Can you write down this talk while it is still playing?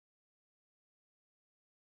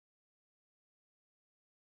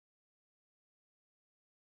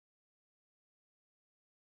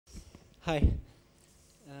Hi.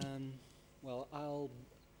 Well,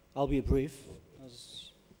 I'll be brief.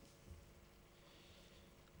 As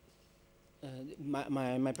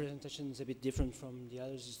my presentation is a bit different from the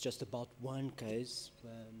others. It's just about one case,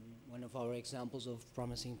 one of our examples of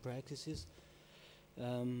promising practices.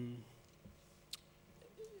 Of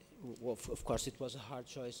course, it was a hard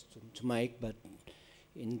choice to make, but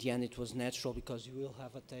in the end, it was natural because you'll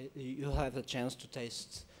have a chance to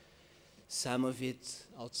taste some of it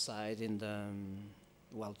outside in the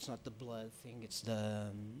well, it's not the blood thing, it's the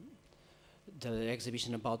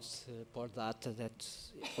exhibition about Pordata that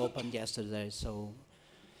opened yesterday. So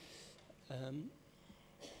where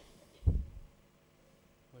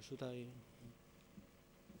should I?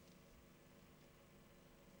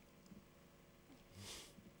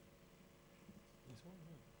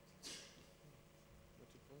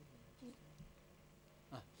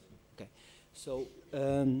 So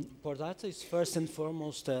Pordata is first and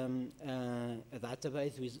foremost a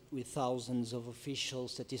database with thousands of official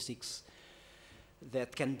statistics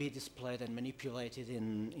that can be displayed and manipulated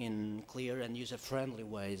in clear and user-friendly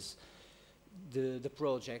ways. The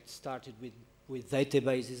project started with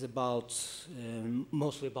databases about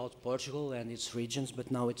mostly about Portugal and its regions,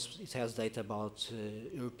 but now it has data about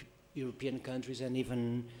European countries and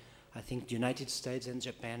even I think the United States and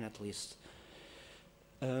Japan at least.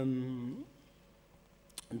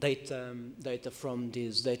 Data from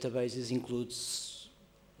these databases includes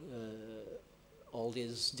all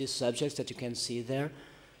these subjects that you can see there,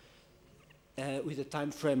 with a time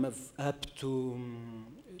frame of up to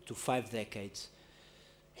 5 decades.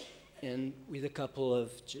 And with a couple of,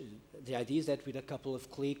 the idea is that with a couple of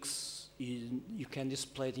clicks, you can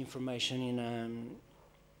display the information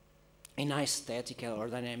in aesthetic or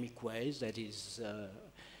dynamic ways that is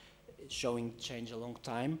showing change a long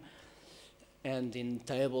time. And in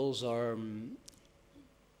tables or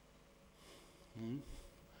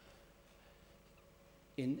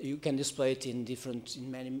you can display it in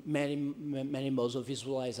many modes of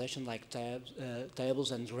visualization, like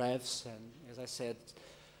tables and graphs, and as I said,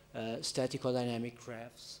 static or dynamic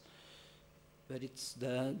graphs. But it's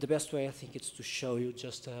the best way, I think, it's to show you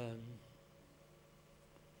just an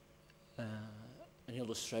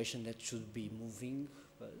illustration that should be moving.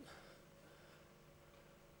 But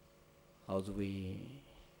how do we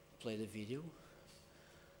play the video?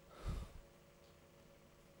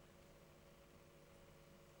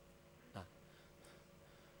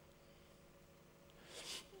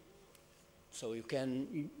 So you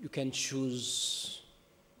can choose.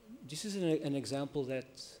 This is an example that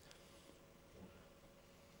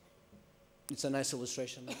it's a nice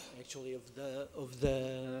illustration actually of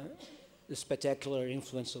the spectacular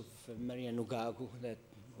influence of Maria Nugago that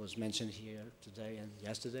was mentioned here today and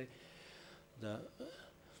yesterday.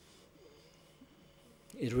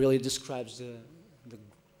 It really describes the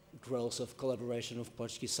growth of collaboration of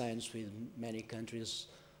Portuguese science with many countries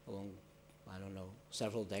along, I don't know,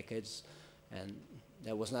 several decades, and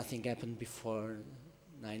there was nothing happened before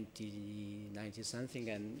 90 something,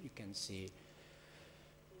 and you can see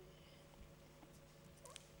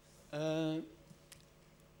the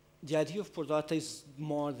idea of Pordata is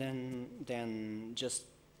more than just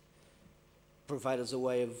provide us a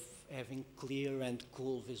way of having clear and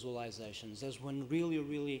cool visualizations. There's one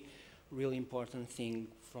really important thing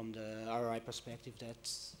from the RRI perspective that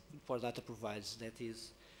Pordata provides, that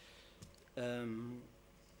is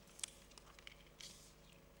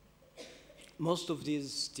most of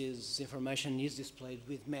this information is displayed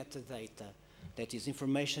with metadata, that is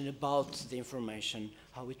information about the information,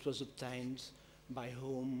 how it was obtained, by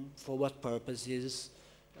whom, for what purposes.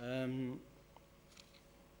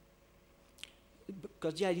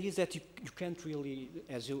 Because the idea is that you can't really,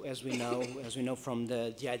 as we know from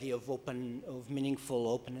the idea of meaningful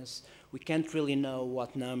openness, we can't really know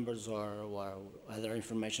what numbers or other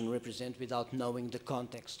information represent without knowing the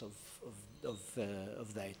context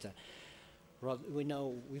of data. We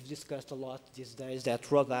know, we've discussed a lot these days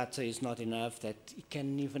that raw data is not enough, that it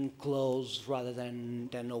can even close rather than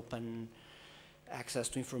open access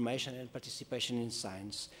to information and participation in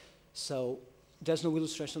science. So there's no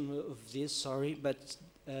illustration of this, sorry, but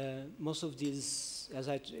most of these,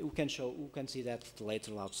 we can see that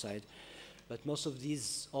later outside. But most of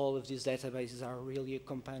these, all of these databases are really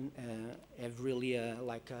have really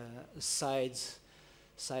like a side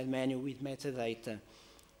menu with metadata.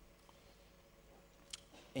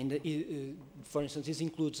 And for instance, this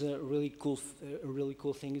includes a really cool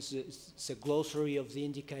thing. It's a glossary of the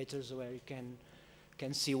indicators where you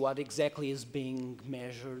can see what exactly is being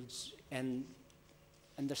measured and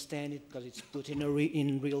understand it because it's put in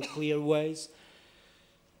real clear ways.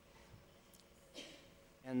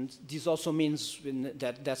 And this also means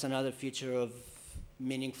that that's another feature of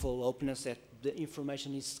meaningful openness, that the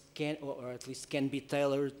information or at least can be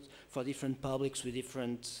tailored for different publics with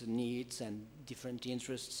different needs and different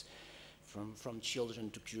interests, from children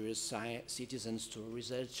to curious citizens to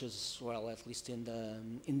researchers, well, at least in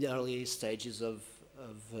the early stages of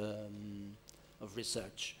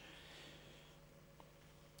research.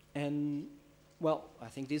 And well, I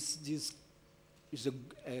think this is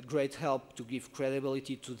a great help to give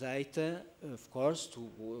credibility to data, of course,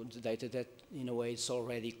 to the data that in a way is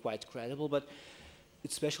already quite credible, but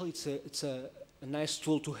especially it's a nice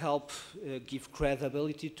tool to help give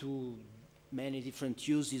credibility to many different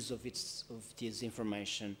uses of this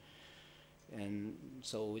information. And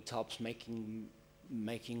so it helps making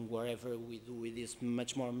whatever we do with this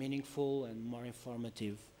much more meaningful and more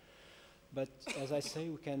informative. But as I say,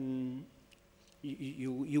 you can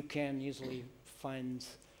easily find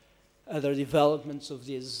other developments of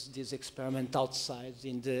this experiment outside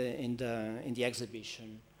in the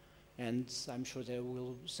exhibition, and I'm sure there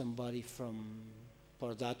will somebody from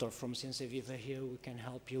Pordata or from Ciência Viva here who can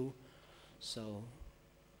help you. So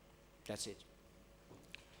that's it.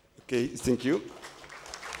 Okay, thank you.